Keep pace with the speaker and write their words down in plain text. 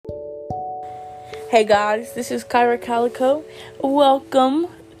Hey guys, this is Kyra Calico. Welcome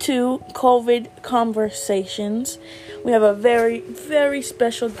to COVID Conversations. We have a very, very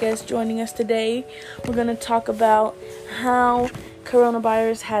special guest joining us today. We're going to talk about how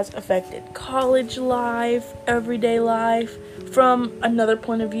coronavirus has affected college life, everyday life, from another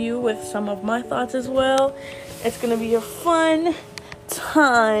point of view with some of my thoughts as well. It's going to be a fun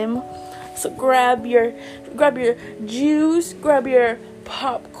time. So grab your juice, grab your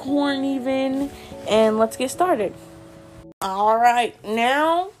popcorn even, and let's get started. Alright,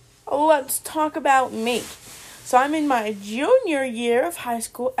 now let's talk about me. So I'm in my junior year of high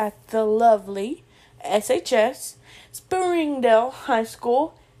school at the lovely SHS, Springdale High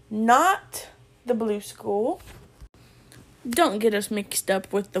School, not the Blue School. Don't get us mixed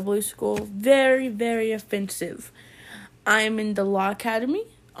up with the Blue School. Very, very offensive. I'm in the Law Academy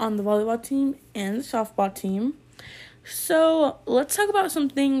on the volleyball team and the softball team. So let's talk about some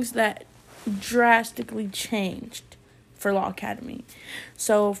things that drastically changed for Law Academy.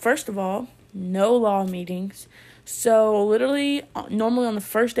 So first of all, no law meetings. So literally, normally on the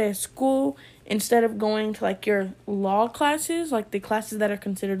first day of school, instead of going to like your law classes, like the classes that are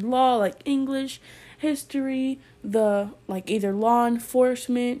considered law, like English, history, the like either law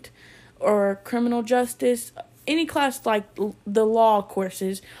enforcement or criminal justice, any class like the law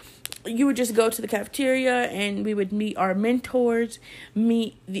courses, you would just go to the cafeteria and we would meet our mentors,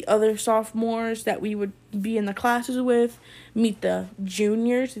 meet the other sophomores that we would be in the classes with, meet the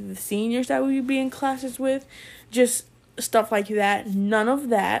juniors, the seniors that we would be in classes with, just stuff like that. None of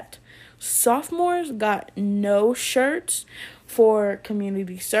that. Sophomores got no shirts for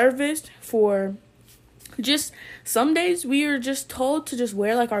community service, for just some days we were just told to just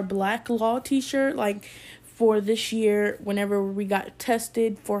wear like our black law t-shirt, like for this year, whenever we got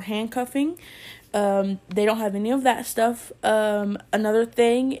tested for handcuffing. They don't have any of that stuff. Another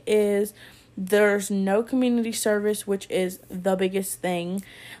thing is there's no community service, which is the biggest thing.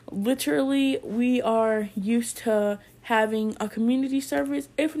 Literally, we are used to having a community service,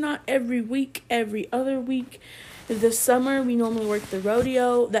 if not every week, every other week. This summer, we normally work the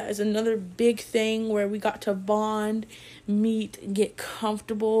rodeo. That is another big thing where we got to bond, meet, get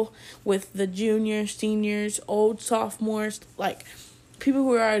comfortable with the juniors, seniors, old sophomores, like people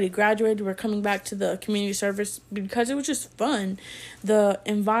who are already graduated were coming back to the community service because it was just fun. The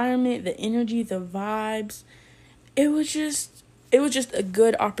environment, the energy, the vibes, it was just a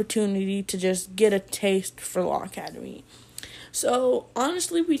good opportunity to just get a taste for Law Academy. So,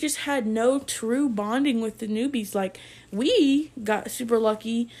 honestly, we just had no true bonding with the newbies. Like, we got super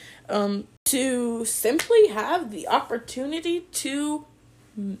lucky to simply have the opportunity to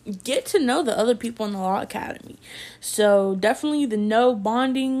get to know the other people in the Law Academy. So, definitely the no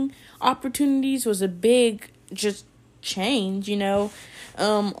bonding opportunities was a big just change, you know.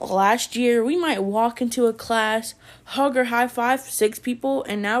 Last year, we might walk into a class, hug or high five 6 people,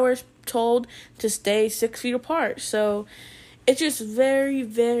 and now we're told to stay 6 feet apart. So, it's just very,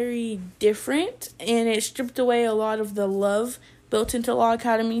 very different, and it stripped away a lot of the love built into Law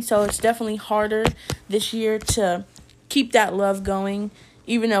Academy, so it's definitely harder this year to keep that love going,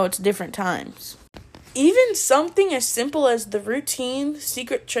 even though it's different times. Even something as simple as the routine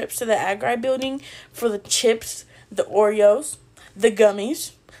secret trips to the Agri building for the chips, the Oreos, the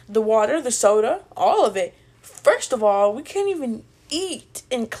gummies, the water, the soda, all of it. First of all, we can't even eat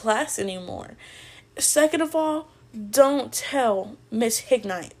in class anymore. Second of all, don't tell Miss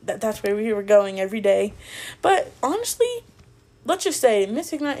Hignite that that's where we were going every day. But honestly, let's just say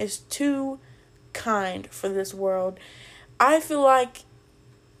Miss Hignite is too kind for this world. I feel like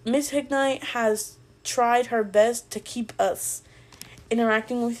Miss Hignite has tried her best to keep us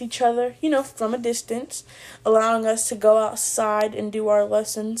interacting with each other, you know, from a distance, allowing us to go outside and do our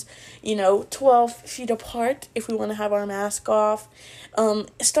lessons, 12 feet apart if we want to have our mask off,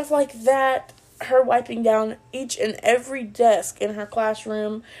 stuff like that. Her wiping down each and every desk in her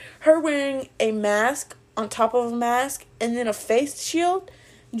classroom, her wearing a mask on top of a mask, and then a face shield,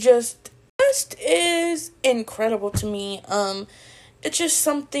 just is incredible to me. It's just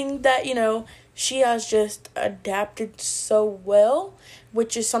something that, she has just adapted so well,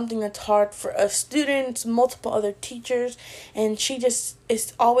 which is something that's hard for us students, multiple other teachers, and she just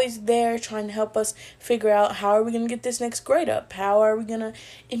is always there trying to help us figure out how are we going to get this next grade up? How are we going to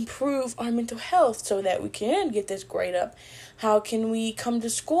improve our mental health so that we can get this grade up? How can we come to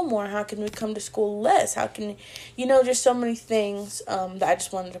school more? How can we come to school less? How can, just so many things that I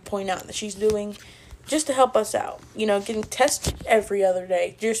just wanted to point out that she's doing just to help us out. Getting tested every other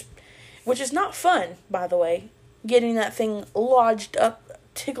day, which is not fun, by the way. Getting that thing lodged up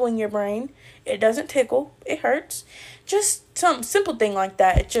tickling your brain. It doesn't tickle. It hurts. Just some simple thing like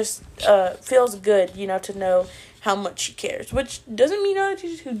that. It just feels good, to know how much she cares. Which doesn't mean other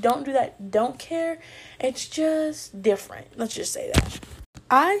teachers who don't do that don't care. It's just different. Let's just say that.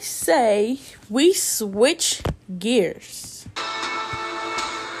 I say we switch gears.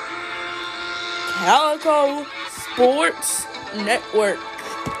 Calico Sports Network.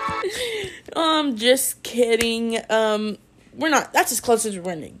 I'm just kidding. We're not. That's as close as we're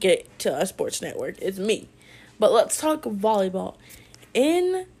going to get to a sports network. It's me. But let's talk volleyball.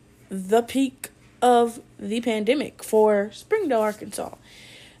 In the peak of the pandemic for Springdale, Arkansas,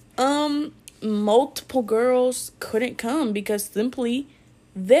 multiple girls couldn't come because simply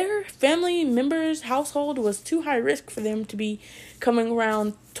their family members' household was too high risk for them to be coming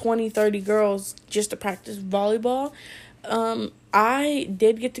around 20, 30 girls just to practice volleyball. I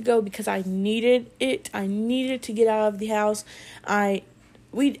did get to go because I needed it. I needed to get out of the house.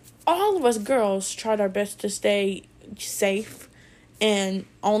 All of us girls tried our best to stay safe and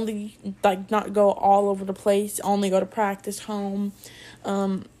only, not go all over the place, only go to practice home.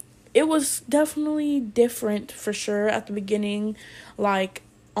 It was definitely different for sure at the beginning,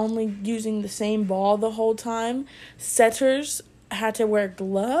 only using the same ball the whole time. Setters had to wear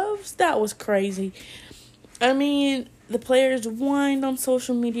gloves. That was crazy. I mean, the players whined on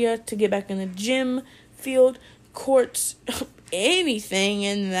social media to get back in the gym, field, courts, anything,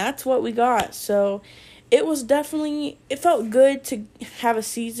 and that's what we got. So it felt good to have a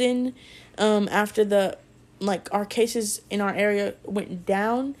season after our cases in our area went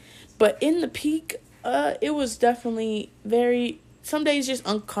down. But in the peak, it was definitely some days just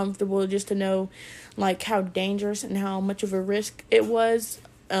uncomfortable just to know, how dangerous and how much of a risk it was.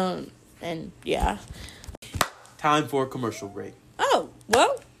 And yeah. Time for a commercial break. Oh,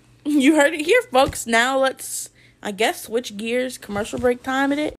 well, you heard it here, folks. Now let's, switch gears. Commercial break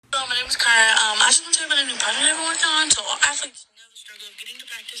time it. Hello, my name is Kyra. I just want to tell you about a new product I've been working on. So all athletes know the struggle of getting to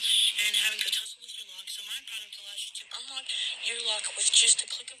practice and having to tussle with your lock. So my product allows you to unlock your lock with just a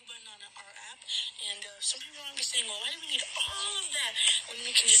click of a button on our app. And some people are saying, well, why do we need all of that when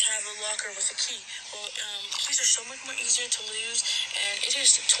we can just have a locker with a key? Well, keys are so much more easier to lose, and it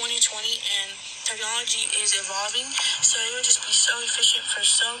is 2020, and technology is evolving, so it would just be so efficient for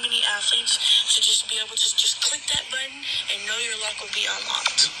so many athletes to just be able to just click that button and know your lock will be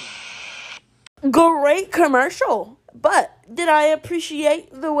unlocked. Great commercial. But did I appreciate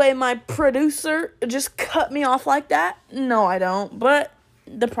the way my producer just cut me off like that? No, I don't. But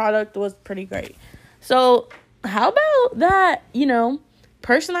the product was pretty great. So how about that,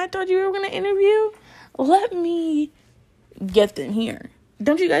 person I told you we were going to interview? Let me get them here.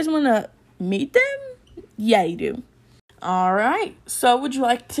 Don't you guys want to meet them? Yeah, you do. All right. So would you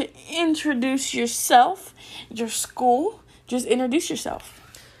like to introduce yourself, your school? Just introduce yourself.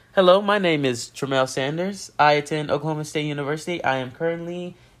 Hello, my name is Tramel Sanders. I attend Oklahoma State University. I am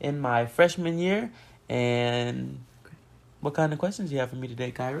currently in my freshman year. And what kind of questions do you have for me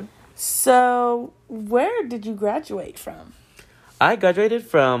today, Kyra? So where did you graduate from? I graduated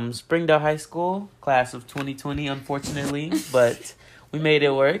from Springdale High School, class of 2020, unfortunately, but we made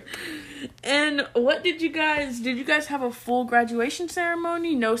it work. And what did you guys have a full graduation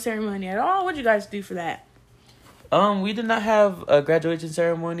ceremony? No ceremony at all? What did you guys do for that? We did not have a graduation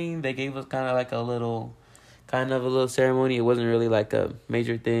ceremony. They gave us kind of a little ceremony. It wasn't really like a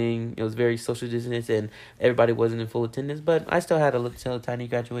major thing. It was very social distance and everybody wasn't in full attendance, but I still had a little tiny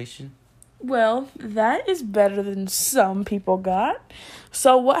graduation. Well, that is better than some people got.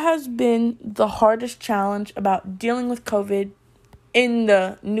 So what has been the hardest challenge about dealing with COVID in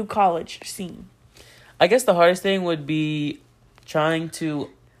the new college scene? I guess the hardest thing would be trying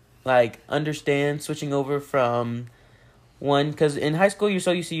to understand switching over from one, because in high school you're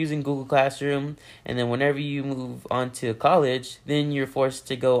so used to using Google Classroom, and then whenever you move on to college, then you're forced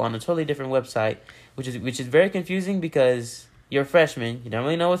to go on a totally different website, which is very confusing because you're a freshman, you don't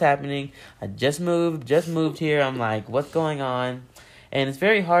really know what's happening. I just moved here. I'm like, what's going on? And it's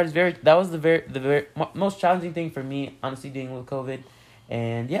very hard. That was the very most challenging thing for me, honestly, dealing with COVID.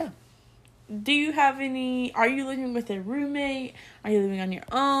 And yeah. Are you living with a roommate? Are you living on your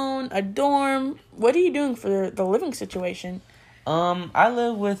own? A dorm? What are you doing for the living situation? I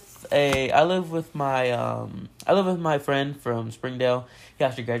live with my friend from Springdale. He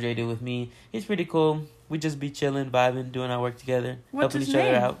actually graduated with me. He's pretty cool. We just be chilling, vibing, doing our work together, helping each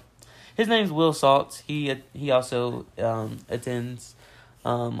other out. His name's Will Saltz. He also attends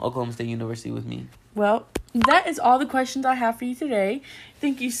Oklahoma State University with me. Well, that is all the questions I have for you today.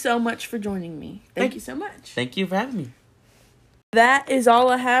 Thank you so much for joining me. Thank you so much. Thank you for having me. That is all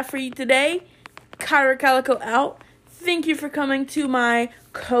I have for you today. Kyra Calico out. Thank you for coming to my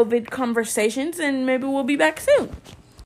COVID conversations, and maybe we'll be back soon.